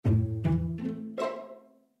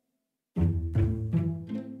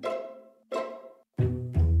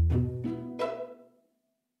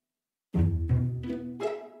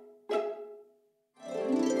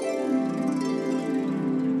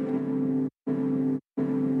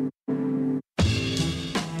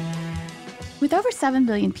With over 7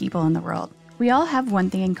 billion people in the world, we all have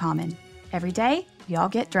one thing in common. Every day, we all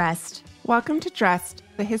get dressed. Welcome to Dressed,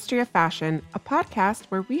 the History of Fashion, a podcast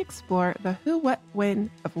where we explore the who, what,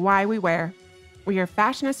 when of why we wear. We are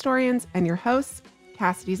fashion historians and your hosts,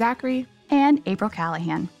 Cassidy Zachary and April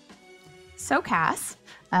Callahan. So, Cass,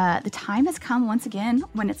 the time has come once again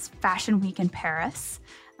when it's Fashion Week in Paris.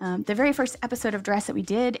 The very first episode of Dress that we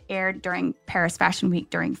did aired during Paris Fashion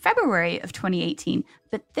Week during February of 2018.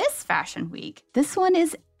 But this Fashion Week, this one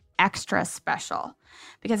is extra special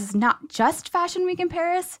because it's not just Fashion Week in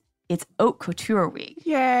Paris, it's Haute Couture Week.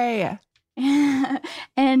 Yay!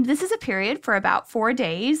 And this is a period for about 4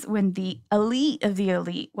 days when the elite of the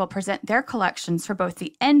elite will present their collections for both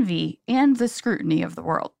the envy and the scrutiny of the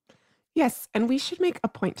world. Yes, and we should make a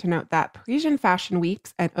point to note that Parisian Fashion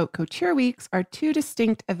Weeks and Haute Couture Weeks are two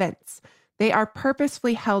distinct events. They are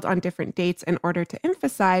purposefully held on different dates in order to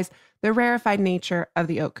emphasize the rarefied nature of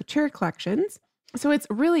the Haute Couture collections. So it's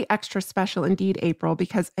really extra special indeed, April,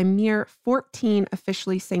 because a mere 14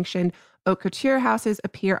 officially sanctioned Haute Couture houses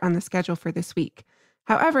appear on the schedule for this week.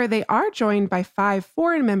 However, they are joined by 5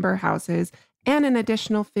 foreign member houses and an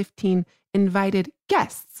additional 15 invited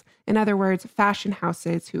guests. In other words, fashion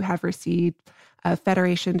houses who have received a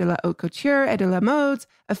Fédération de la Haute Couture et de la Mode's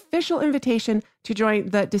official invitation to join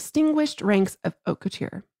the distinguished ranks of haute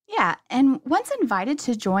couture. Yeah, and once invited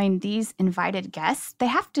to join these invited guests, they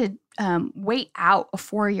have to wait out a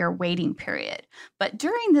 4-year waiting period. But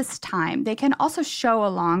during this time, they can also show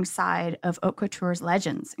alongside of haute couture's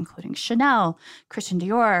legends, including Chanel, Christian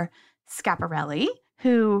Dior, Schiaparelli,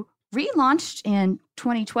 who relaunched in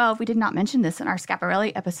 2012. We did not mention this in our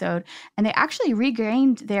Schiaparelli episode, and they actually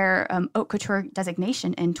regained their haute couture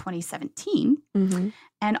designation in 2017. Mm-hmm.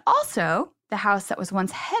 And also the house that was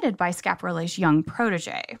once headed by Schiaparelli's young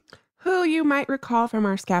protege, who you might recall from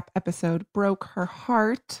our Scap episode broke her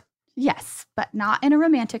heart. Yes, but not in a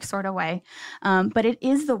romantic sort of way. But it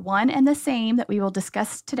is the one and the same that we will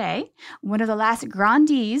discuss today, one of the last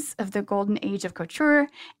grandees of the golden age of couture,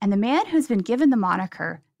 and the man who's been given the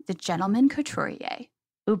moniker the gentleman couturier,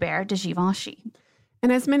 Hubert de Givenchy.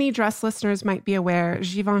 And as many dress listeners might be aware,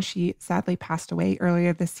 Givenchy sadly passed away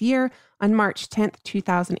earlier this year on March 10th,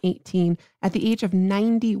 2018, at the age of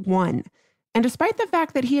 91. And despite the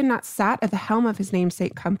fact that he had not sat at the helm of his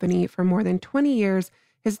namesake company for more than 20 years,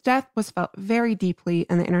 his death was felt very deeply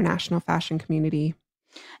in the international fashion community.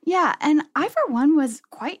 Yeah, and I, for one, was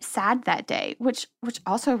quite sad that day, which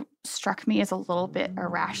also struck me as a little bit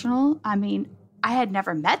irrational. I mean, I had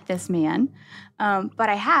never met this man, but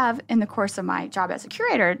I have, in the course of my job as a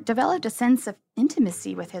curator, developed a sense of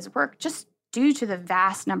intimacy with his work just due to the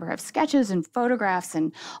vast number of sketches and photographs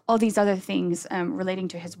and all these other things relating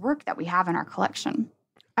to his work that we have in our collection.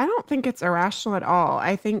 I don't think it's irrational at all.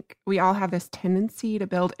 I think we all have this tendency to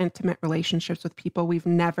build intimate relationships with people we've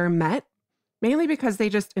never met, mainly because they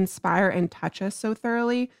just inspire and touch us so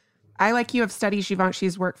thoroughly. I, like you, have studied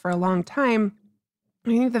Givenchy's work for a long time. I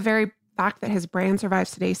think the very fact that his brand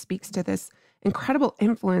survives today speaks to this incredible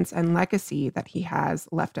influence and legacy that he has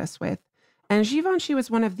left us with. And Givenchy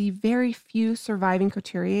was one of the very few surviving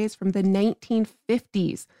couturiers from the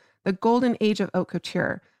 1950s, the golden age of haute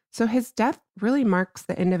couture. So his death really marks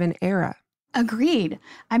the end of an era. Agreed.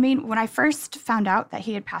 I mean, when I first found out that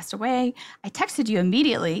he had passed away, I texted you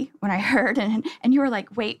immediately when I heard, and you were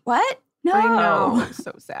like, wait, what? No. I know.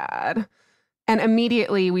 So sad. And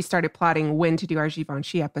immediately we started plotting when to do our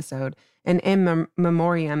Givenchy episode, an in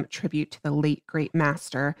memoriam tribute to the late great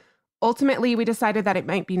master. Ultimately, we decided that it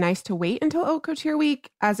might be nice to wait until Haute Couture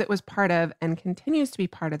Week, as it was part of and continues to be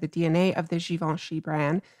part of the DNA of the Givenchy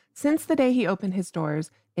brand since the day he opened his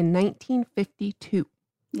doors in 1952.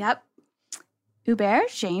 Yep. Hubert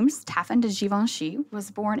James Taffin de Givenchy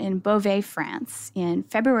was born in Beauvais, France in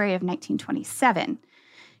February of 1927.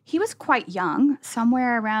 He was quite young,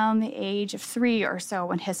 somewhere around the age of 3 or so,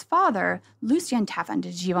 when his father, Lucien Taffin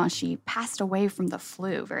de Givenchy, passed away from the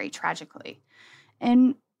flu very tragically.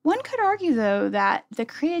 And one could argue, though, that the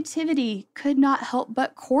creativity could not help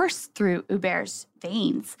but course through Hubert's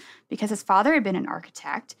veins because his father had been an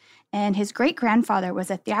architect and his great-grandfather was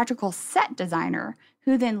a theatrical set designer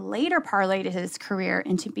who then later parlayed his career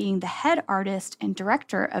into being the head artist and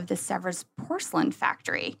director of the Sèvres porcelain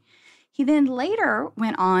factory. He then later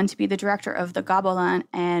went on to be the director of the Gobelin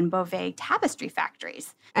and Beauvais tapestry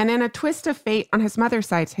factories. And in a twist of fate on his mother's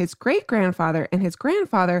side, his great-grandfather and his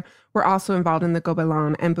grandfather were also involved in the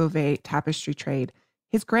Gobelin and Beauvais tapestry trade.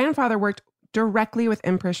 His grandfather worked directly with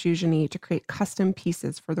Empress Eugenie to create custom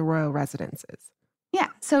pieces for the royal residences. Yeah,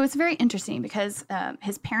 so it's very interesting because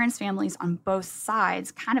his parents' families on both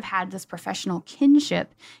sides kind of had this professional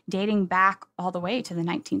kinship dating back all the way to the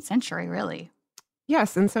 19th century, really.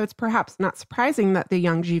 Yes, and so it's perhaps not surprising that the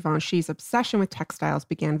young Givenchy's obsession with textiles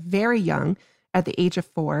began very young, at the age of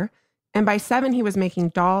 4, and by 7 he was making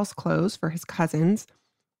dolls' clothes for his cousins.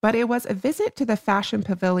 But it was a visit to the fashion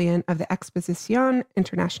pavilion of the Exposition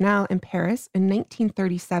Internationale in Paris in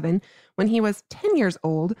 1937, when he was 10 years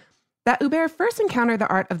old, that Hubert first encountered the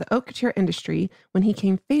art of the haute couture industry when he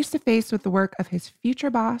came face to face with the work of his future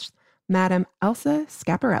boss, Madame Elsa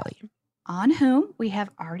Schiaparelli. On whom we have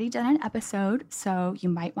already done an episode, so you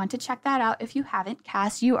might want to check that out if you haven't.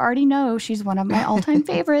 Cass, you already know she's one of my all-time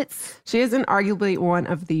favorites. She is arguably one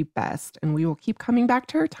of the best, and we will keep coming back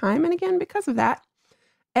to her time and again because of that.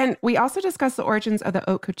 And we also discuss the origins of the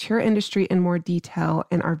haute couture industry in more detail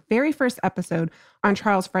in our very first episode on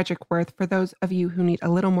Charles Frederick Worth, for those of you who need a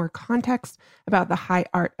little more context about the high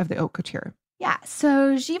art of the haute couture. Yeah,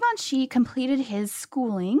 so Givenchy completed his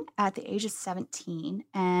schooling at the age of 17,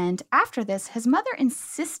 and after this, his mother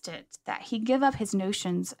insisted that he give up his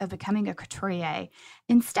notions of becoming a couturier.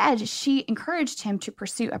 Instead, she encouraged him to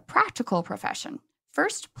pursue a practical profession,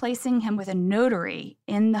 first placing him with a notary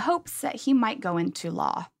in the hopes that he might go into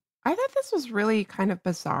law. I thought this was really kind of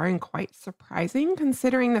bizarre and quite surprising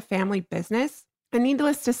considering the family business. And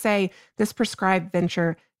needless to say, this prescribed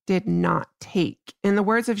venture did not take. In the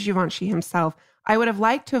words of Givenchy himself, I would have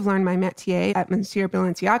liked to have learned my métier at Monsieur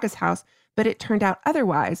Balenciaga's house, but it turned out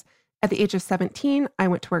otherwise. At the age of 17, I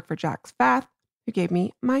went to work for Jacques Fath, who gave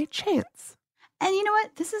me my chance. And you know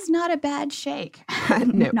what? This is not a bad shake.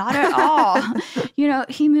 No. Not at all.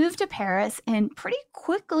 He moved to Paris and pretty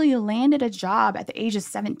quickly landed a job at the age of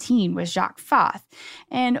 17 with Jacques Fath.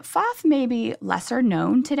 And Fath may be lesser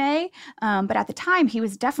known today, but at the time, he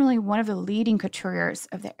was definitely one of the leading couturiers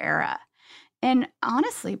of the era. And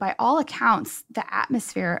honestly, by all accounts, the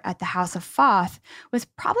atmosphere at the House of Fath was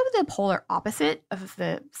probably the polar opposite of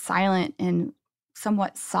the silent and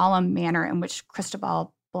somewhat solemn manner in which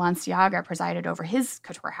Cristobal Balenciaga presided over his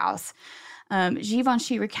couture house.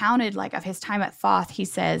 Givenchy recounted of his time at Fath. He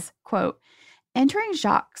says, quote, "Entering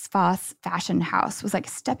Jacques Fath's fashion house was like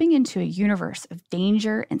stepping into a universe of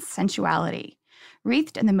danger and sensuality,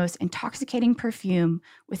 wreathed in the most intoxicating perfume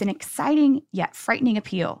with an exciting yet frightening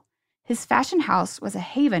appeal. His fashion house was a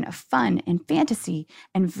haven of fun and fantasy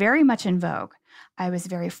and very much in vogue. I was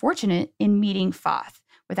very fortunate in meeting Fath.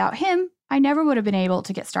 Without him, I never would have been able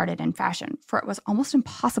to get started in fashion, for it was almost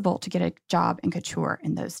impossible to get a job in couture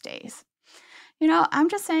in those days." I'm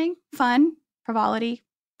just saying, fun, frivolity,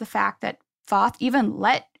 the fact that Fath even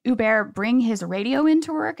let Hubert bring his radio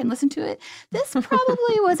into work and listen to it. This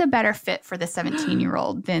probably was a better fit for the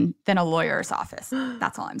 17-year-old than a lawyer's office.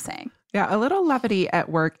 That's all I'm saying. Yeah, a little levity at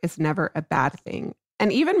work is never a bad thing.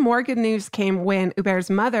 And even more good news came when Hubert's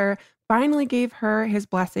mother finally gave her his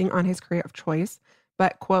blessing on his career of choice.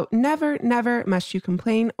 But, quote, never, never must you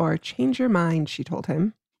complain or change your mind, she told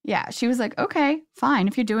him. Yeah, she was like, okay, fine,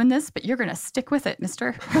 if you're doing this, but you're going to stick with it,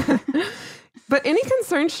 mister. But any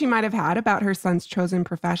concerns she might have had about her son's chosen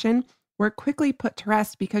profession were quickly put to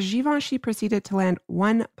rest because Givenchy proceeded to land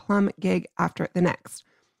one plum gig after the next.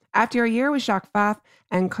 After a year with Jacques Fath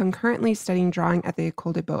and concurrently studying drawing at the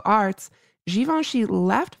École des Beaux-Arts, Givenchy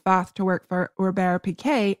left Fath to work for Robert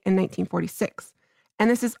Piguet in 1946. And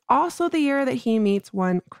this is also the year that he meets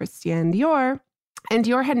one Christian Dior. And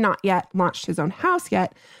Dior had not yet launched his own house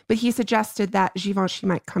yet, but he suggested that Givenchy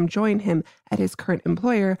might come join him at his current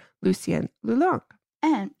employer, Lucien Lelong.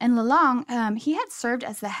 And Lelong, he had served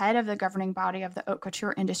as the head of the governing body of the haute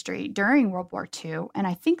couture industry during World War II. And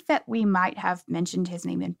I think that we might have mentioned his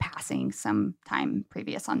name in passing sometime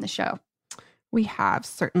previous on the show. We have,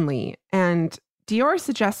 certainly. And Dior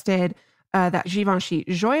suggested that Givenchy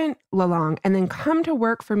join Lelong and then come to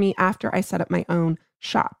work for me after I set up my own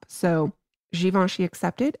shop. So Givenchy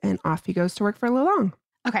accepted, and off he goes to work for Lelong.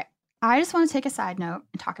 Okay, I just want to take a side note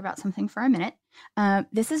and talk about something for a minute.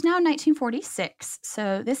 This is now 1946,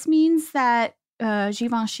 so this means that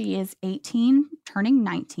Givenchy is 18, turning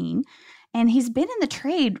 19, and he's been in the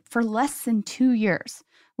trade for less than 2 years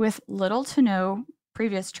with little to no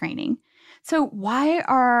previous training. So why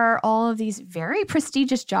are all of these very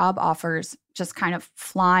prestigious job offers just kind of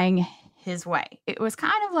flying his way? It was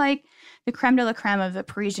kind of like the creme de la creme of the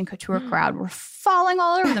Parisian couture crowd were falling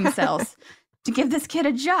all over themselves to give this kid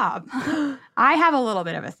a job. I have a little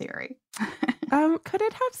bit of a theory. Could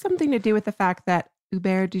it have something to do with the fact that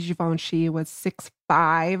Hubert de Givenchy was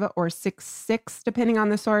 6'5" or 6'6", depending on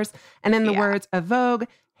the source, and in the words of Vogue,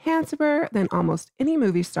 handsomer than almost any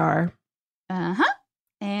movie star? Uh-huh.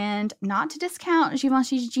 And not to discount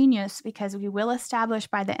Givenchy's genius, because we will establish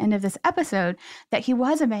by the end of this episode that he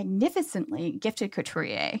was a magnificently gifted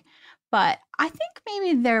couturier. But I think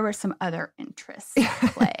maybe there were some other interests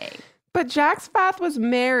at play. But Jacques Fath was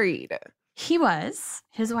married. He was.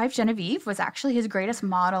 His wife Genevieve was actually his greatest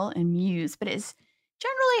model and muse, but it's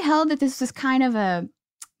generally held that this was kind of a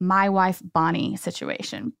my wife Bonnie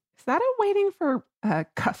situation. Is that a Waiting for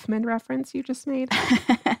Guffman reference you just made?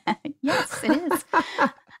 Yes, it is.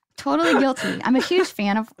 Totally guilty. I'm a huge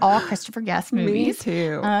fan of all Christopher Guest movies. Me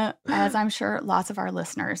too. As I'm sure lots of our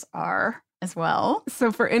listeners are as well.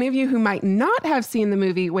 So for any of you who might not have seen the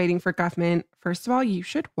movie Waiting for Guffman, first of all, you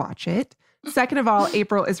should watch it. Second of all,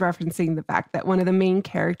 April is referencing the fact that one of the main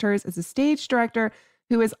characters is a stage director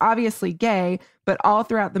who is obviously gay, but all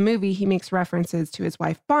throughout the movie, he makes references to his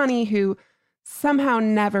wife, Bonnie, who somehow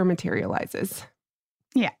never materializes.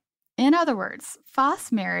 Yeah. In other words,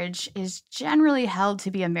 Fath's marriage is generally held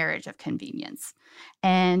to be a marriage of convenience.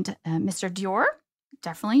 And Mr. Dior,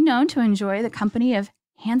 definitely known to enjoy the company of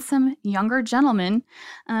handsome younger gentlemen.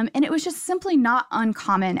 And it was just simply not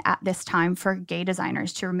uncommon at this time for gay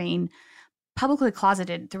designers to remain publicly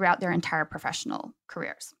closeted throughout their entire professional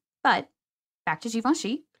careers. But back to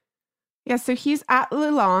Givenchy. Yeah, so he's at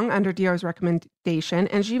Lelong under Dior's recommendation,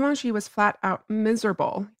 and Givenchy was flat out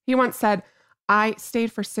miserable. He once said, "I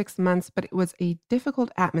stayed for 6 months, but it was a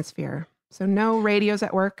difficult atmosphere." So no radios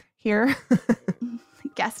at work here.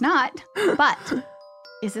 Guess not. But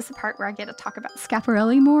is this the part where I get to talk about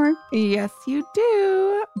Schiaparelli more? Yes, you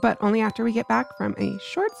do, but only after we get back from a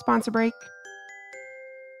short sponsor break.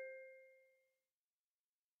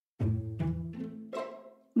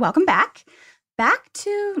 Welcome back. Back to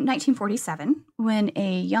 1947, when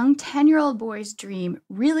a young 10-year-old boy's dream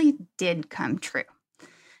really did come true.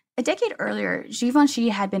 A decade earlier, Givenchy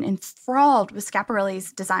had been enthralled with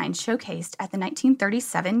Schiaparelli's design showcased at the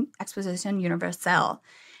 1937 Exposition Universelle.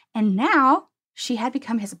 And now she had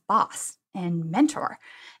become his boss and mentor.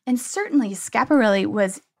 And certainly Schiaparelli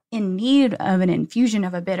was in need of an infusion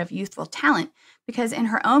of a bit of youthful talent, because in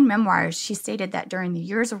her own memoirs, she stated that during the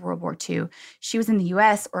years of World War II, she was in the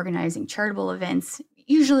U.S. organizing charitable events,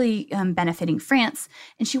 usually benefiting France,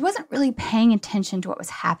 and she wasn't really paying attention to what was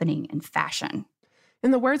happening in fashion.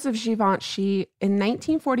 In the words of Givenchy, in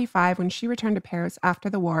 1945, when she returned to Paris after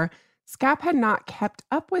the war, Schiap had not kept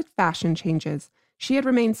up with fashion changes. She had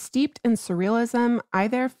remained steeped in surrealism. I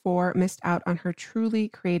therefore missed out on her truly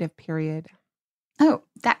creative period. Oh,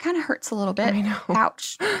 that kind of hurts a little bit. I know.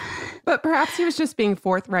 Ouch. But perhaps he was just being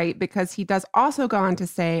forthright, because he does also go on to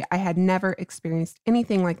say, "I had never experienced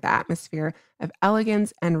anything like the atmosphere of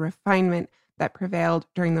elegance and refinement that prevailed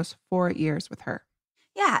during those 4 years with her."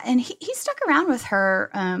 Yeah, and he stuck around with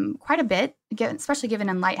her quite a bit, especially given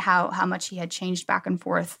in light how much he had changed back and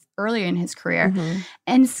forth earlier in his career. Mm-hmm.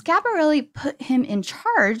 And Schiaparelli put him in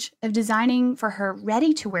charge of designing for her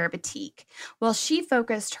ready-to-wear boutique, while she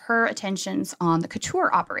focused her attentions on the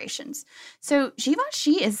couture operations. So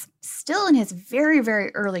Givenchy is still in his very,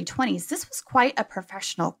 very early 20s. This was quite a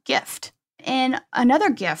professional gift. And another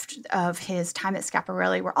gift of his time at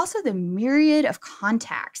Schiaparelli were also the myriad of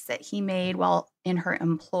contacts that he made while in her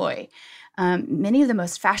employ. Many of the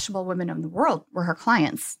most fashionable women in the world were her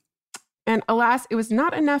clients. And alas, it was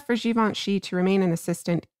not enough for Givenchy to remain an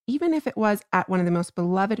assistant, even if it was at one of the most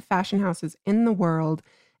beloved fashion houses in the world.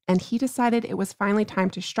 And he decided it was finally time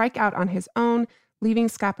to strike out on his own, leaving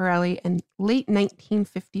Schiaparelli in late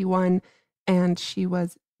 1951. And she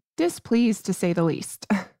was displeased, to say the least.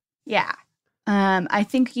 Yeah. I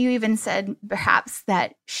think you even said perhaps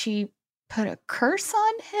that she put a curse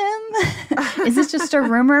on him. Is this just a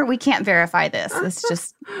rumor? We can't verify this. It's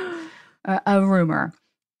just a rumor.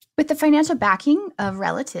 With the financial backing of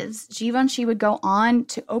relatives, Givenchy would go on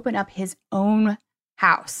to open up his own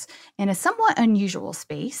house in a somewhat unusual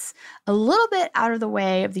space, a little bit out of the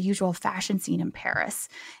way of the usual fashion scene in Paris.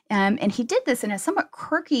 And he did this in a somewhat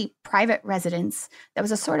quirky private residence that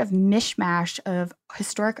was a sort of mishmash of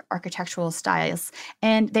historic architectural styles.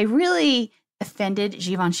 And they really offended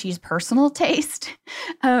Givenchy's personal taste.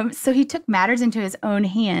 So he took matters into his own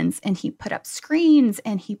hands, and he put up screens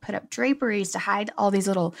and he put up draperies to hide all these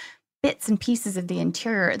little bits and pieces of the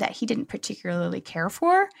interior that he didn't particularly care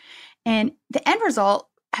for. And the end result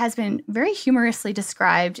has been very humorously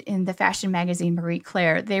described in the fashion magazine Marie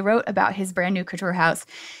Claire. They wrote about his brand new couture house.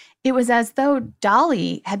 It was as though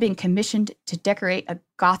Dali had been commissioned to decorate a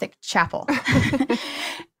Gothic chapel.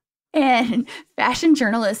 And fashion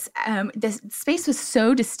journalists, the space was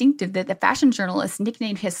so distinctive that the fashion journalists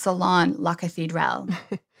nicknamed his salon La Cathedral.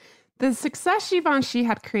 The success Givenchy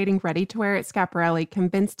had creating ready-to-wear at Schiaparelli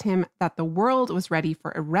convinced him that the world was ready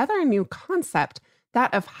for a rather new concept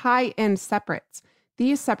that of high-end separates.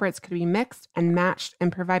 These separates could be mixed and matched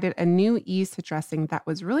and provided a new ease to dressing that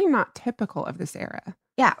was really not typical of this era.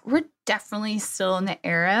 Yeah, we're definitely still in the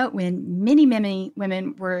era when many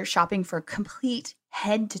women were shopping for complete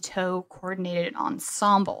head-to-toe coordinated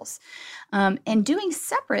ensembles. And doing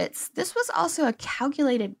separates, this was also a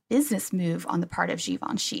calculated business move on the part of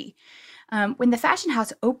Givenchy. When the fashion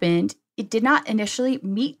house opened, it did not initially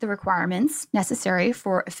meet the requirements necessary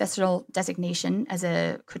for official designation as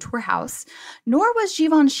a couture house, nor was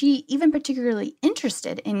Givenchy even particularly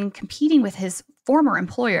interested in competing with his former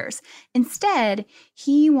employers. Instead,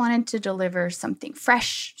 he wanted to deliver something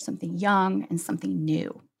fresh, something young, and something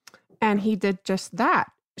new. And he did just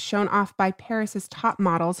that. Shown off by Paris's top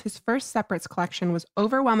models, his first separates collection was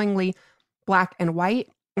overwhelmingly black and white,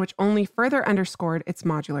 which only further underscored its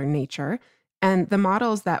modular nature. And the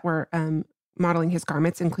models that were modeling his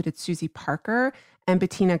garments included Susie Parker and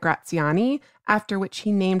Bettina Graziani, after which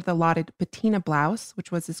he named the lauded Bettina blouse,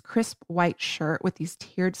 which was this crisp white shirt with these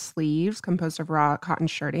tiered sleeves composed of raw cotton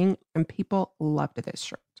shirting. And people loved this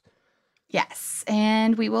shirt. Yes,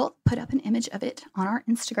 and we will put up an image of it on our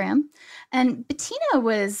Instagram. And Bettina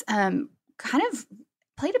was kind of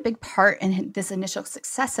played a big part in this initial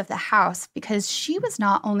success of the house because she was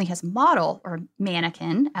not only his model or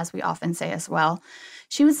mannequin, as we often say as well,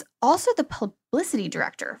 she was also the publicity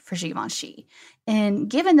director for Givenchy. And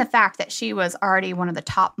given the fact that she was already one of the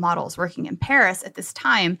top models working in Paris at this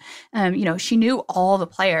time, she knew all the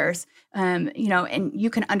players, and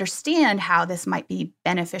you can understand how this might be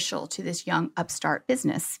beneficial to this young upstart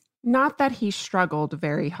business. Not that he struggled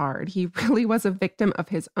very hard. He really was a victim of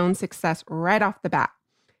his own success right off the bat.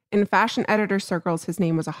 In fashion editor circles, his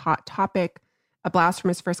name was a hot topic. A blouse from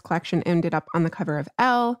his first collection ended up on the cover of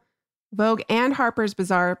Elle. Vogue and Harper's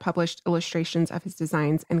Bazaar published illustrations of his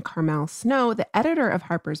designs, and Carmel Snow, the editor of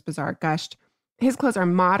Harper's Bazaar, gushed, "His clothes are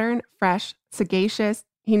modern, fresh, sagacious.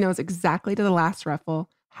 He knows exactly to the last ruffle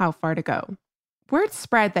how far to go." Word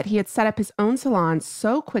spread that he had set up his own salon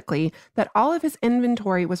so quickly that all of his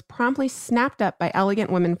inventory was promptly snapped up by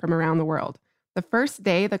elegant women from around the world. The first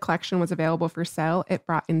day the collection was available for sale, it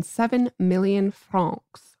brought in 7 million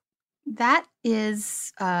francs. That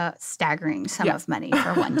is a staggering sum of money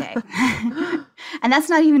for one day. And that's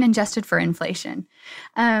not even adjusted for inflation.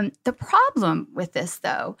 The problem with this,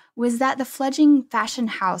 though, was that the fledgling fashion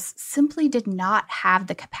house simply did not have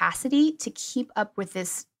the capacity to keep up with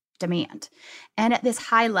this demand. And at this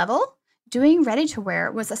high level, doing ready-to-wear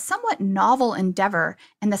was a somewhat novel endeavor,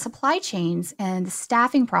 and the supply chains and the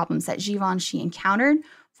staffing problems that Givenchy encountered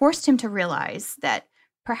forced him to realize that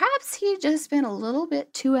perhaps he'd just been a little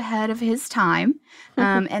bit too ahead of his time,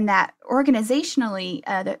 and that organizationally,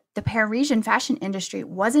 the Parisian fashion industry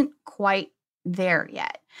wasn't quite there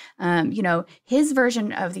yet. His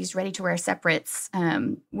version of these ready-to-wear separates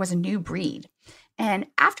was a new breed. And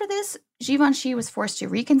after this, Givenchy was forced to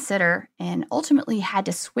reconsider and ultimately had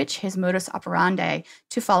to switch his modus operandi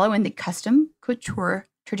to follow in the custom couture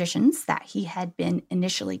traditions that he had been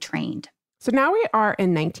initially trained. So now we are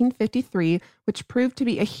in 1953, which proved to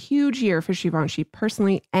be a huge year for Givenchy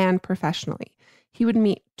personally and professionally. He would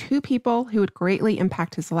meet 2 people who would greatly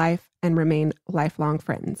impact his life and remain lifelong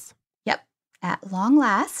friends. Yep. At long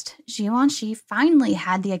last, Givenchy finally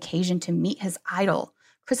had the occasion to meet his idol,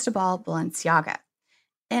 Cristobal Balenciaga.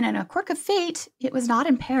 And in a quirk of fate, it was not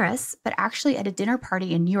in Paris, but actually at a dinner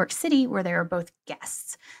party in New York City where they were both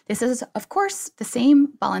guests. This is, of course, the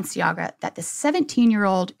same Balenciaga that the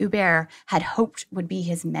 17-year-old Hubert had hoped would be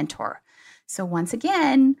his mentor. So once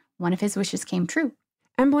again, one of his wishes came true.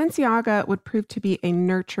 And Balenciaga would prove to be a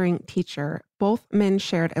nurturing teacher. Both men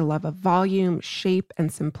shared a love of volume, shape, and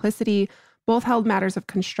simplicity. Both held matters of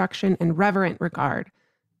construction in reverent regard.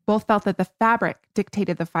 Both felt that the fabric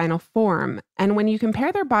dictated the final form. And when you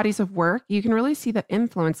compare their bodies of work, you can really see the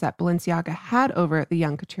influence that Balenciaga had over the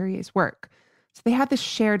young couturier's work. So they had this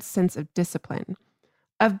shared sense of discipline.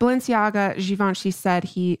 Of Balenciaga, Givenchy said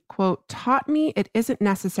he, quote, "taught me it isn't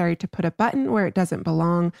necessary to put a button where it doesn't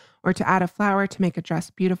belong or to add a flower to make a dress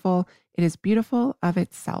beautiful. It is beautiful of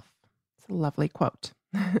itself." It's a lovely quote.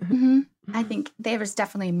 Mm-hmm. I think there was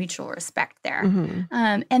definitely a mutual respect there.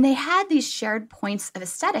 Mm-hmm. And they had these shared points of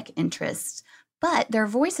aesthetic interests, but their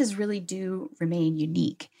voices really do remain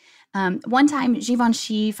unique. One time,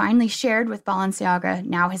 Givenchy finally shared with Balenciaga,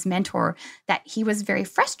 now his mentor, that he was very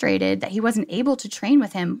frustrated that he wasn't able to train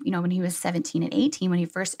with him, when he was 17 and 18, when he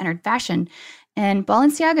first entered fashion. And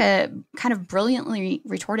Balenciaga kind of brilliantly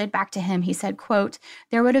retorted back to him. He said, quote,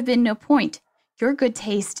 "There would have been no point. Your good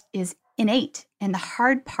taste is innate, and the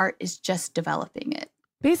hard part is just developing it."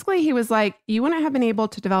 Basically, he was like, you wouldn't have been able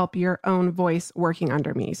to develop your own voice working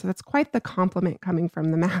under me. So that's quite the compliment coming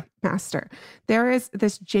from the master. There is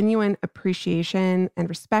this genuine appreciation and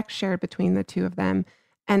respect shared between the two of them.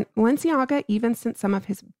 And Balenciaga even sent some of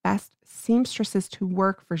his best seamstresses to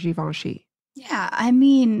work for Givenchy. Yeah, I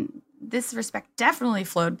mean, this respect definitely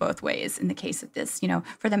flowed both ways in the case of this.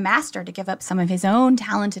 For the master to give up some of his own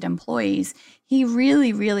talented employees, he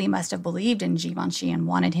really, really must have believed in Givenchy and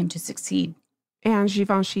wanted him to succeed. And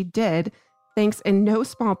Givenchy did, thanks in no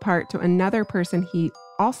small part to another person he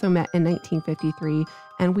also met in 1953.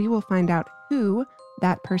 And we will find out who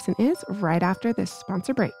that person is right after this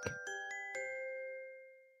sponsor break.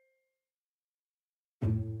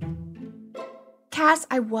 Cass,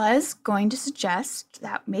 I was going to suggest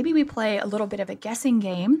that maybe we play a little bit of a guessing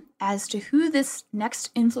game as to who this next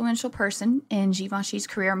influential person in Givenchy's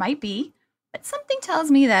career might be. But something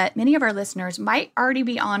tells me that many of our listeners might already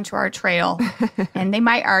be onto our trail and they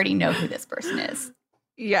might already know who this person is.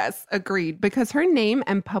 Yes, agreed. Because her name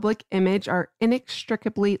and public image are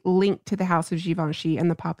inextricably linked to the House of Givenchy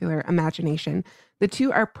and the popular imagination. The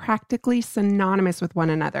two are practically synonymous with one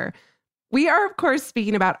another. We are, of course,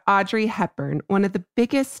 speaking about Audrey Hepburn, one of the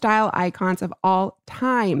biggest style icons of all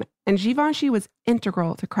time. And Givenchy was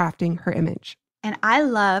integral to crafting her image. And I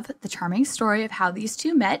love the charming story of how these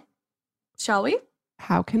two met. Shall we?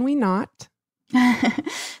 How can we not?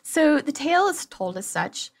 So the tale is told as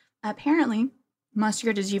such. Apparently,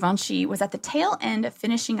 Monsieur de Givenchy was at the tail end of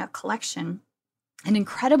finishing a collection and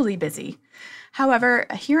incredibly busy. However,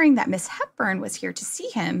 hearing that Miss Hepburn was here to see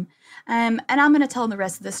him, and I'm going to tell the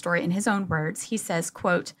rest of the story in his own words. He says,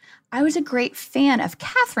 quote, I was a great fan of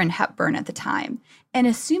Katharine Hepburn at the time, and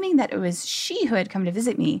assuming that it was she who had come to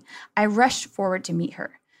visit me, I rushed forward to meet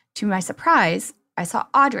her. To my surprise, I saw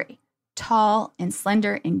Audrey, tall and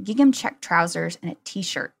slender in gingham check trousers and a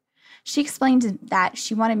t-shirt. She explained that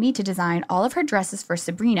she wanted me to design all of her dresses for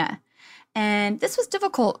Sabrina. And this was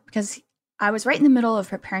difficult because I was right in the middle of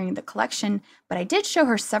preparing the collection, but I did show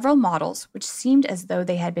her several models, which seemed as though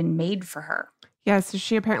they had been made for her. Yeah, so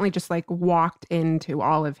she apparently just walked into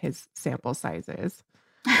all of his sample sizes.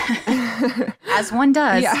 As one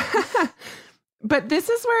does. Yeah. But this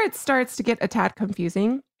is where it starts to get a tad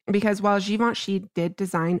confusing. Because while Givenchy did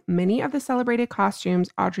design many of the celebrated costumes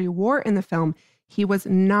Audrey wore in the film, he was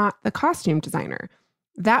not the costume designer.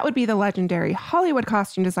 That would be the legendary Hollywood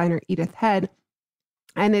costume designer Edith Head.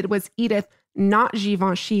 And it was Edith, not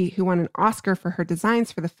Givenchy, who won an Oscar for her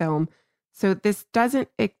designs for the film. So this doesn't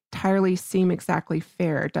entirely seem exactly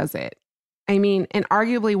fair, does it? I mean, and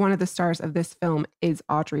arguably one of the stars of this film is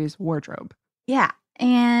Audrey's wardrobe. Yeah.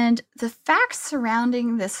 And the facts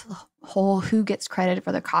surrounding this whole who gets credit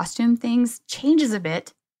for the costume things changes a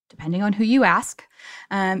bit, depending on who you ask.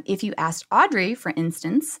 If you asked Audrey, for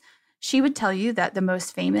instance, she would tell you that the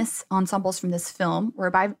most famous ensembles from this film were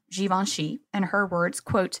by Givenchy, and her words,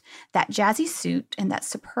 quote, that jazzy suit and that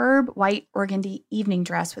superb white organdy evening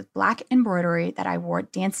dress with black embroidery that I wore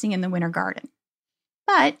dancing in the Winter Garden.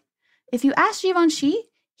 But if you ask Givenchy,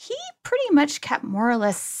 he pretty much kept more or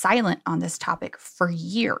less silent on this topic for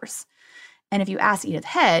years. And if you ask Edith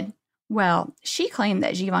Head, well, she claimed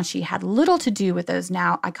that Givenchy had little to do with those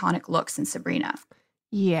now iconic looks in Sabrina.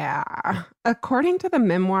 Yeah. According to the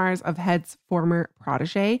memoirs of Head's former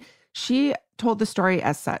protege, she told the story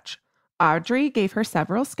as such. Audrey gave her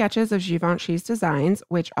several sketches of Givenchy's designs,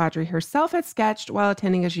 which Audrey herself had sketched while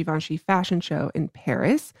attending a Givenchy fashion show in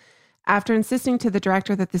Paris. After insisting to the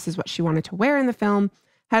director that this is what she wanted to wear in the film,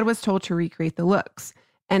 Head was told to recreate the looks,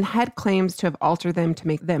 and Head claims to have altered them to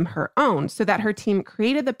make them her own, so that her team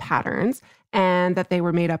created the patterns and that they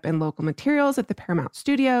were made up in local materials at the Paramount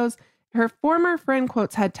Studios. Her former friend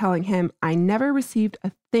quotes Head telling him, I never received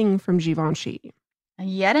a thing from Givenchy.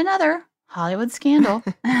 Yet another Hollywood scandal.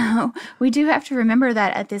 We do have to remember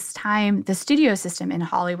that at this time, the studio system in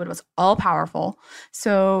Hollywood was all powerful.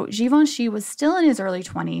 So Givenchy was still in his early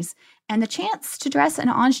 20s, and the chance to dress an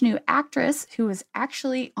ingenue actress who was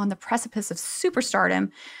actually on the precipice of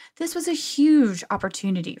superstardom, this was a huge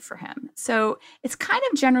opportunity for him. So it's kind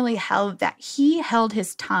of generally held that he held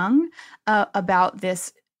his tongue about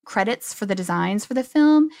this credits for the designs for the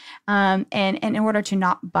film, and in order to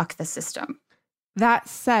not buck the system. That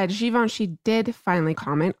said, Givenchy did finally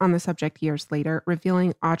comment on the subject years later,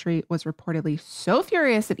 revealing Audrey was reportedly so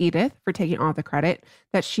furious at Edith for taking all the credit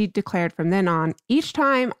that she declared from then on, each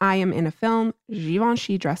time I am in a film,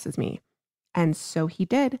 Givenchy dresses me. And so he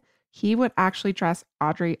did. He would actually dress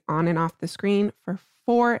Audrey on and off the screen for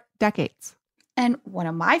 4 decades. And one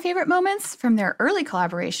of my favorite moments from their early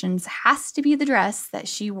collaborations has to be the dress that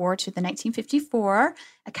she wore to the 1954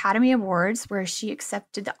 Academy Awards, where she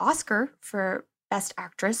accepted the Oscar for Best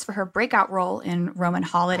Actress for her breakout role in Roman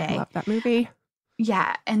Holiday. I love that movie.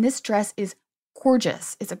 Yeah, and this dress is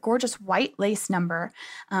gorgeous. It's a gorgeous white lace number.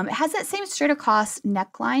 It has that same straight across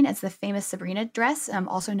neckline as the famous Sabrina dress,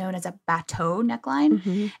 also known as a bateau neckline.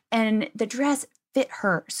 Mm-hmm. And the dress fit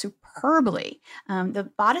her superbly.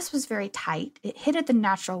 The bodice was very tight. It hit at the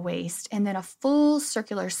natural waist, and then a full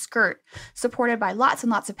circular skirt supported by lots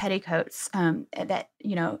and lots of petticoats that,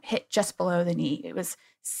 hit just below the knee. It was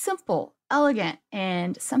simple, elegant,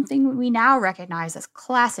 and something we now recognize as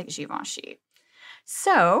classic Givenchy.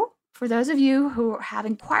 So, for those of you who have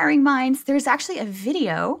inquiring minds, there's actually a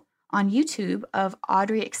video on YouTube of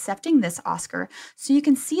Audrey accepting this Oscar, so you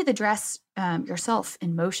can see the dress yourself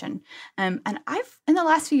in motion. And I've, in the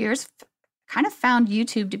last few years, kind of found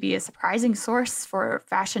YouTube to be a surprising source for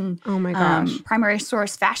fashion. Oh my gosh. Primary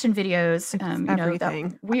source fashion videos. Everything.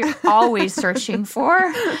 That we're always searching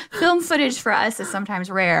for. Film footage for us is sometimes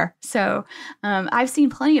rare. So I've seen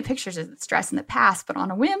plenty of pictures of this dress in the past, but on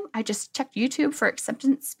a whim, I just checked YouTube for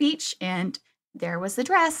acceptance speech, and there was the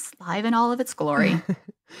dress live in all of its glory.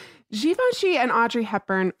 Givenchy and Audrey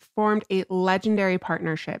Hepburn formed a legendary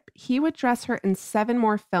partnership. He would dress her in 7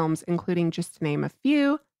 more films, including, just to name a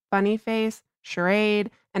few, Funny Face,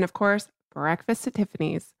 Charade, and of course, Breakfast at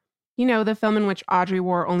Tiffany's. The film in which Audrey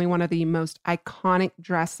wore only one of the most iconic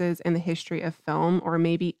dresses in the history of film, or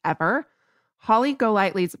maybe ever. Holly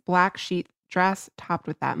Golightly's black sheath dress topped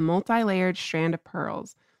with that multi-layered strand of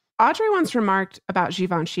pearls. Audrey once remarked about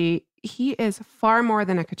Givenchy, he is far more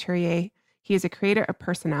than a couturier. He is a creator of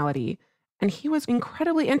personality, and he was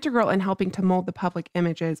incredibly integral in helping to mold the public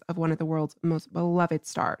images of one of the world's most beloved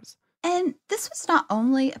stars. And this was not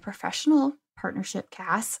only a professional partnership,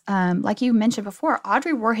 Cass. Like you mentioned before,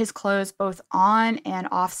 Audrey wore his clothes both on and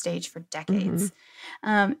off stage for decades.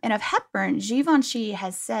 And of Hepburn, Givenchy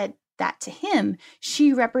has said that to him,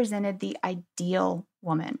 she represented the ideal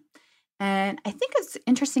woman. And I think what's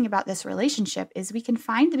interesting about this relationship is we can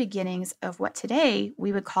find the beginnings of what today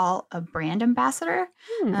we would call a brand ambassador,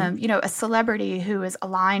 a celebrity who is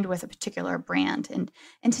aligned with a particular brand.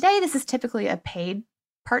 And today this is typically a paid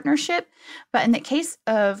partnership. But in the case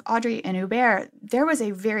of Audrey and Hubert, there was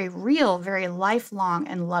a very real, very lifelong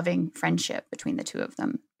and loving friendship between the two of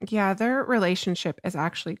them. Yeah, their relationship is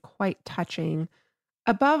actually quite touching.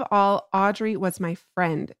 Above all, Audrey was my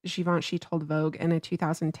friend, Givenchy told Vogue in a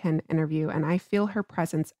 2010 interview, and I feel her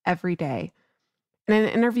presence every day. In an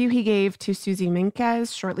interview he gave to Suzy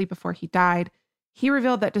Menkes shortly before he died, he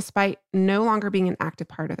revealed that despite no longer being an active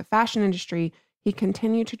part of the fashion industry, he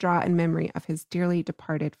continued to draw in memory of his dearly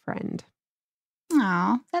departed friend.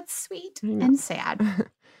 Oh, that's sweet and sad.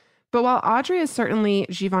 But while Audrey is certainly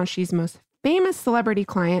Givenchy's most famous celebrity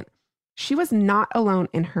client, she was not alone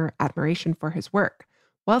in her admiration for his work.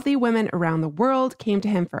 Wealthy women around the world came to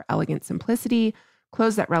him for elegant simplicity,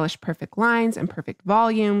 clothes that relished perfect lines and perfect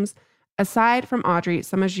volumes. Aside from Audrey,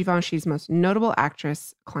 some of Givenchy's most notable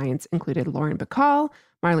actress clients included Lauren Bacall,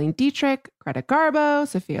 Marlene Dietrich, Greta Garbo,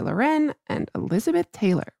 Sophia Loren, and Elizabeth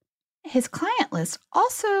Taylor. His client list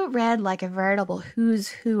also read like a veritable who's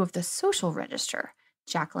who of the social register.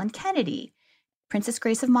 Jacqueline Kennedy, Princess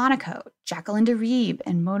Grace of Monaco, Jacqueline de Riebe,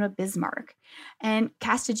 and Mona Bismarck. And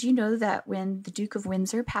Cass, did you know that when the Duke of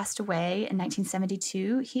Windsor passed away in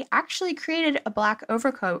 1972, he actually created a black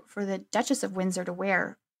overcoat for the Duchess of Windsor to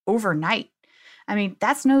wear overnight? I mean,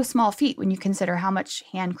 that's no small feat when you consider how much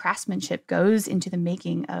hand craftsmanship goes into the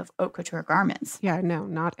making of haute couture garments. Yeah, no,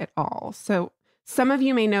 not at all. So some of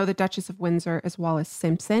you may know the Duchess of Windsor as Wallis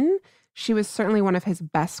Simpson. She was certainly one of his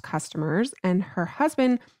best customers, and her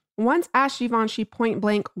husband once asked Givenchy point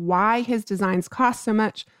blank why his designs cost so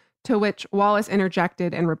much, to which Wallis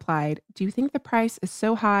interjected and replied, "Do you think the price is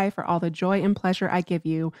so high for all the joy and pleasure I give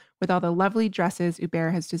you with all the lovely dresses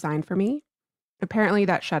Hubert has designed for me?" Apparently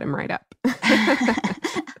that shut him right up.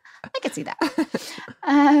 I could see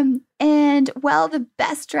that. And while the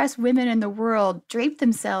best dressed women in the world draped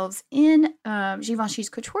themselves in Givenchy's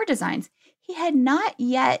couture designs, he had not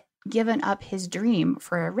yet given up his dream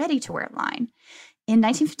for a ready-to-wear line. In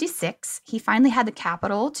 1956, he finally had the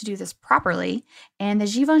capital to do this properly, and the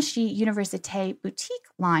Givenchy Université boutique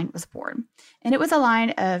line was born. And it was a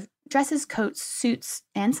line of dresses, coats, suits,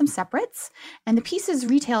 and some separates. And the pieces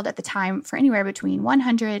retailed at the time for anywhere between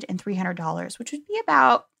 $100 and $300, which would be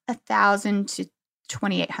about $1,000 to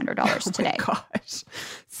 $2,800 today. Oh my gosh.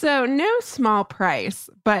 So no small price,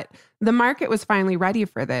 but the market was finally ready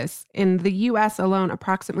for this. In the US alone,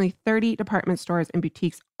 approximately 30 department stores and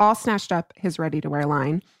boutiques all snatched up his ready-to-wear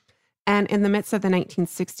line. And in the midst of the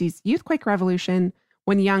 1960s youthquake revolution,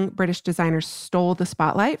 when young British designers stole the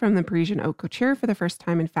spotlight from the Parisian haute couture for the first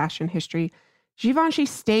time in fashion history, Givenchy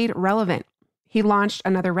stayed relevant. He launched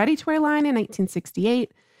another ready-to-wear line in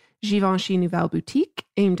 1968, Givenchy Nouvelle Boutique,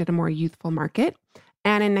 aimed at a more youthful market.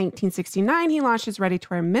 And in 1969, he launched his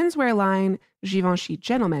ready-to-wear menswear line, Givenchy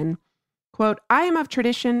Gentleman. Quote, "I am of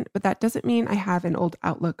tradition, but that doesn't mean I have an old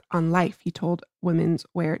outlook on life," he told Women's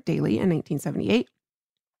Wear Daily in 1978.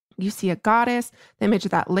 "You see a goddess, the image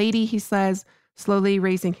of that lady," he says, slowly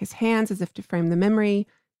raising his hands as if to frame the memory.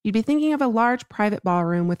 "You'd be thinking of a large private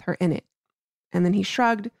ballroom with her in it." And then he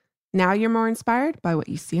shrugged. "Now you're more inspired by what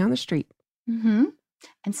you see on the street." Mm-hmm.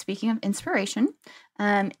 And speaking of inspiration,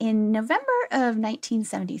 in November of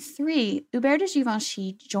 1973, Hubert de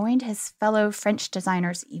Givenchy joined his fellow French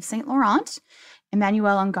designers Yves Saint Laurent,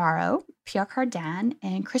 Emmanuel Ungaro, Pierre Cardin,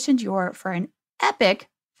 and Christian Dior for an epic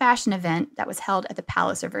fashion event that was held at the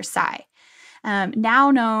Palace of Versailles. Now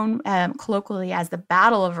known colloquially as the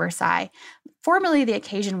Battle of Versailles. Formerly, the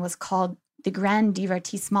occasion was called the Grand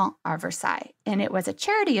Divertissement à Versailles, and it was a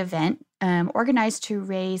charity event organized to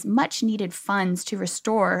raise much-needed funds to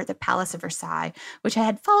restore the Palace of Versailles, which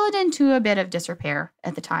had fallen into a bit of disrepair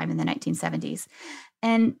at the time in the 1970s.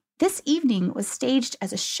 And this evening was staged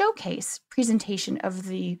as a showcase presentation of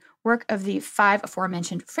the work of the 5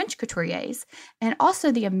 aforementioned French couturiers, and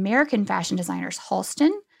also the American fashion designers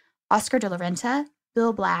Halston, Oscar de la Renta,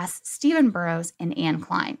 Bill Blass, Stephen Burrows, and Anne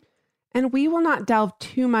Klein. And we will not delve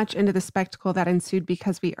too much into the spectacle that ensued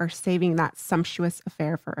because we are saving that sumptuous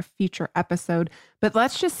affair for a future episode. But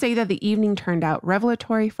let's just say that the evening turned out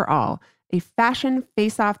revelatory for all, a fashion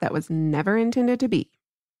face-off that was never intended to be.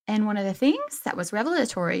 And one of the things that was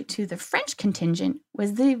revelatory to the French contingent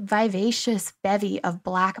was the vivacious bevy of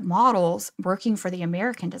Black models working for the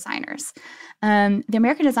American designers. The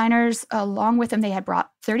American designers, along with them, they had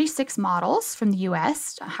brought 36 models from the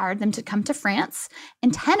U.S., hired them to come to France,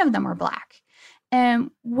 and 10 of them were Black.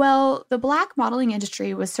 And well, the Black modeling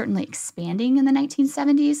industry was certainly expanding in the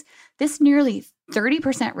 1970s. This nearly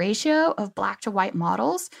 30% ratio of Black to white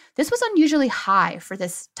models, this was unusually high for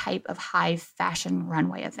this type of high fashion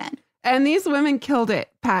runway event. And these women killed it.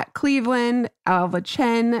 Pat Cleveland, Alva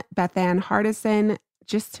Chen, Beth Ann Hardison,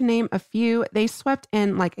 just to name a few, they swept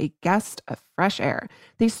in like a gust of fresh air.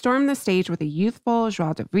 They stormed the stage with a youthful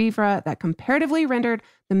joie de vivre that comparatively rendered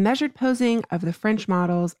the measured posing of the French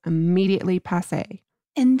models immediately passé.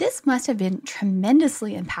 And this must have been a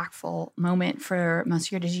tremendously impactful moment for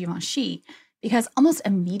Monsieur de Givenchy, because almost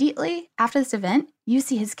immediately after this event, you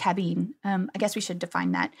see his cabine. I guess we should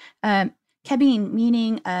define that. Cabine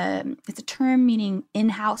meaning, it's a term meaning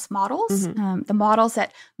in-house models, the models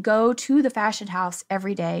that go to the fashion house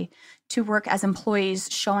every day to work as employees,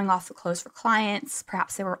 showing off the clothes for clients.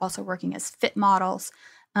 Perhaps they were also working as fit models.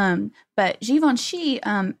 But Givenchy,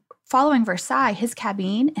 following Versailles, his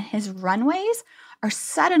cabine and his runways are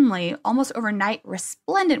suddenly, almost overnight,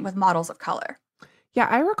 resplendent with models of color. Yeah,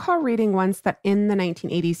 I recall reading once that in the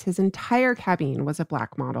 1980s, his entire cabine was of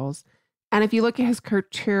Black models. And if you look at his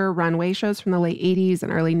couture runway shows from the late 80s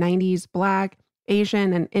and early 90s, Black,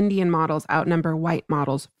 Asian, and Indian models outnumber white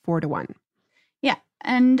models 4-1. Yeah,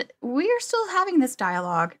 and we are still having this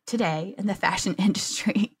dialogue today in the fashion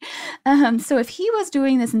industry. So if he was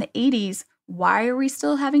doing this in the 80s, why are we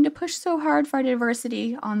still having to push so hard for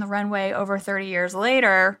diversity on the runway over 30 years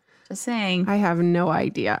later? Just saying. I have no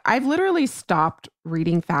idea. I've literally stopped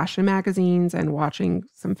reading fashion magazines and watching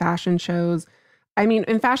some fashion shows. I mean,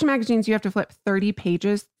 in fashion magazines, you have to flip 30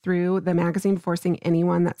 pages through the magazine before seeing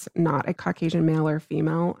anyone that's not a Caucasian male or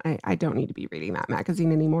female. I don't need to be reading that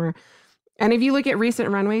magazine anymore. And if you look at recent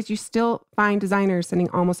runways, you still find designers sending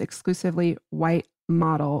almost exclusively white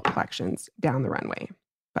model collections down the runway.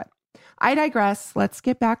 But I digress. Let's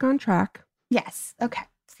get back on track. Yes. Okay.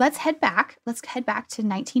 Let's head back. Let's head back to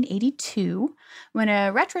 1982, when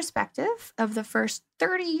a retrospective of the first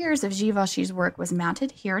 30 years of Givenchy's work was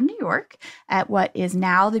mounted here in New York at what is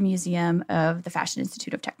now the Museum of the Fashion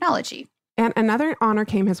Institute of Technology. And another honor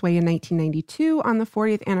came his way in 1992 on the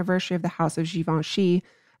 40th anniversary of the House of Givenchy.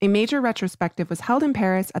 A major retrospective was held in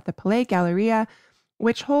Paris at the Palais Galleria,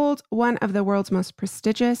 which holds one of the world's most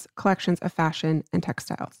prestigious collections of fashion and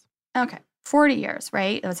textiles. Okay. 40 years,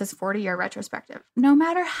 right? It was his 40-year retrospective. No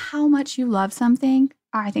matter how much you love something,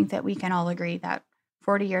 I think that we can all agree that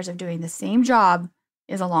 40 years of doing the same job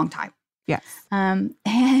is a long time. Yes. And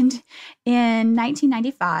in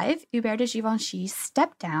 1995, Hubert de Givenchy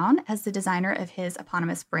stepped down as the designer of his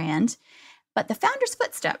eponymous brand. But the founder's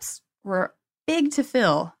footsteps were big to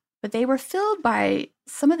fill, but they were filled by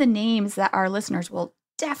some of the names that our listeners will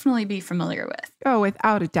definitely be familiar with. Oh,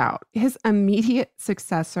 without a doubt. His immediate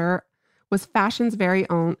successor was fashion's very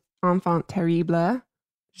own enfant terrible,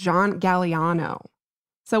 Jean Galliano.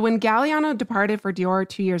 So when Galliano departed for Dior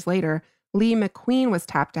 2 years later, Lee McQueen was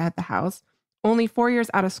tapped to head the house. Only 4 years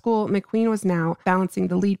out of school, McQueen was now balancing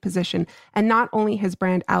the lead position, and not only his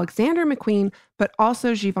brand Alexander McQueen, but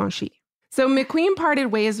also Givenchy. So McQueen parted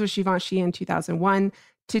ways with Givenchy in 2001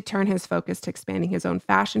 to turn his focus to expanding his own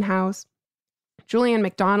fashion house. Julian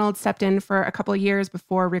McDonald stepped in for a couple of years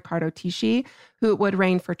before Riccardo Tisci, who would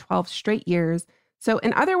reign for 12 straight years. So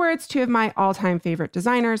in other words, two of my all-time favorite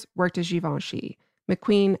designers worked as Givenchy,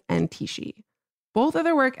 McQueen and Tisci. Both of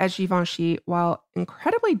their work as Givenchy, while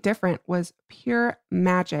incredibly different, was pure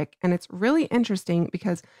magic. And it's really interesting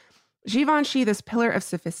because Givenchy, this pillar of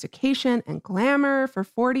sophistication and glamour for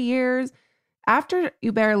 40 years, after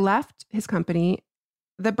Hubert left his company,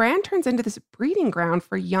 the brand turns into this breeding ground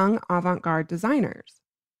for young avant-garde designers.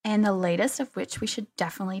 And the latest of which we should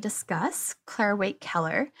definitely discuss, Claire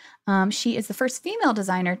Waite-Keller. She is the first female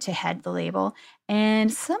designer to head the label.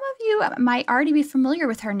 And some of you might already be familiar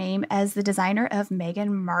with her name as the designer of Meghan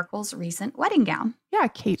Markle's recent wedding gown. Yeah,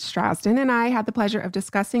 Kate Strasden and I had the pleasure of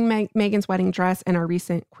discussing Meghan's wedding dress in our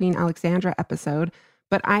recent Queen Alexandra episode.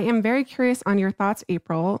 But I am very curious on your thoughts,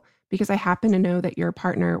 April, because I happen to know that your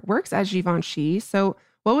partner works as Givenchy. So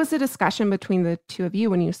what was the discussion between the two of you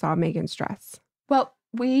when you saw Meghan's dress? Well,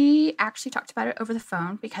 we actually talked about it over the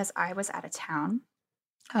phone because I was out of town.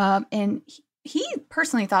 And he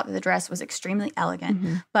personally thought that the dress was extremely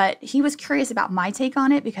elegant, but he was curious about my take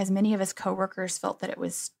on it because many of his coworkers felt that it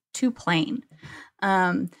was too plain.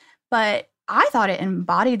 But I thought it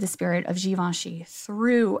embodied the spirit of Givenchy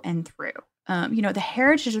through and through. The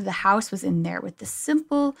heritage of the house was in there with the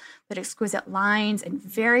simple but exquisite lines and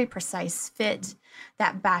very precise fit.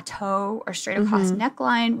 That bateau or straight across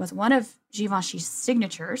neckline was one of Givenchy's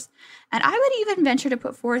signatures. And I would even venture to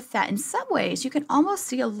put forth that in some ways, you can almost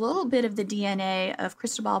see a little bit of the DNA of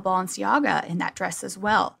Cristobal Balenciaga in that dress as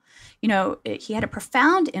well. He had a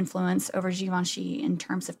profound influence over Givenchy in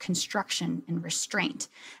terms of construction and restraint.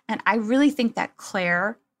 And I really think that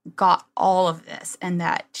Claire got all of this and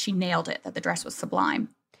that she nailed it, that the dress was sublime.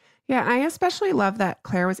 Yeah, I especially love that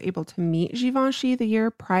Claire was able to meet Givenchy the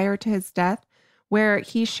year prior to his death, where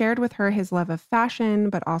he shared with her his love of fashion,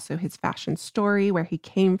 but also his fashion story, where he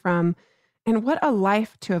came from, and what a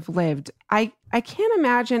life to have lived. I can't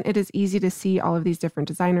imagine it is easy to see all of these different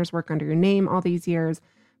designers work under your name all these years,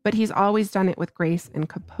 but he's always done it with grace and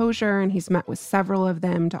composure, and he's met with several of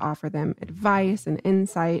them to offer them advice and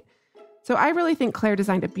insight. So I really think Claire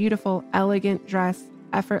designed a beautiful, elegant dress,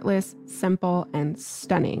 effortless, simple, and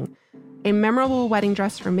stunning. A memorable wedding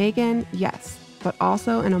dress for Meghan, yes, but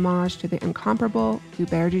also an homage to the incomparable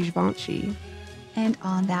Hubert de Givenchy. And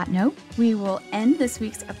on that note, we will end this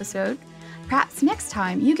week's episode. Perhaps next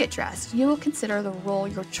time you get dressed, you will consider the role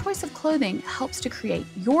your choice of clothing helps to create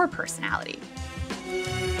your personality.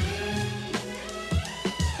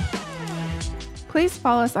 Please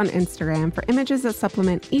follow us on Instagram for images that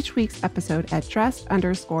supplement each week's episode at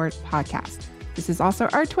dressed_podcast. This is also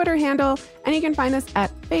our Twitter handle, and you can find us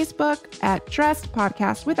at Facebook at Dressed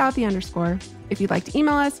Podcast without the underscore. If you'd like to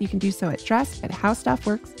email us, you can do so at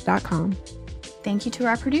dressed@howstuffworks.com. Thank you to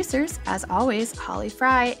our producers, as always, Holly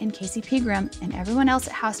Fry and Casey Pegram, and everyone else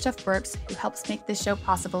at How Stuff Works who helps make this show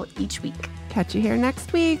possible each week. Catch you here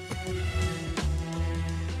next week.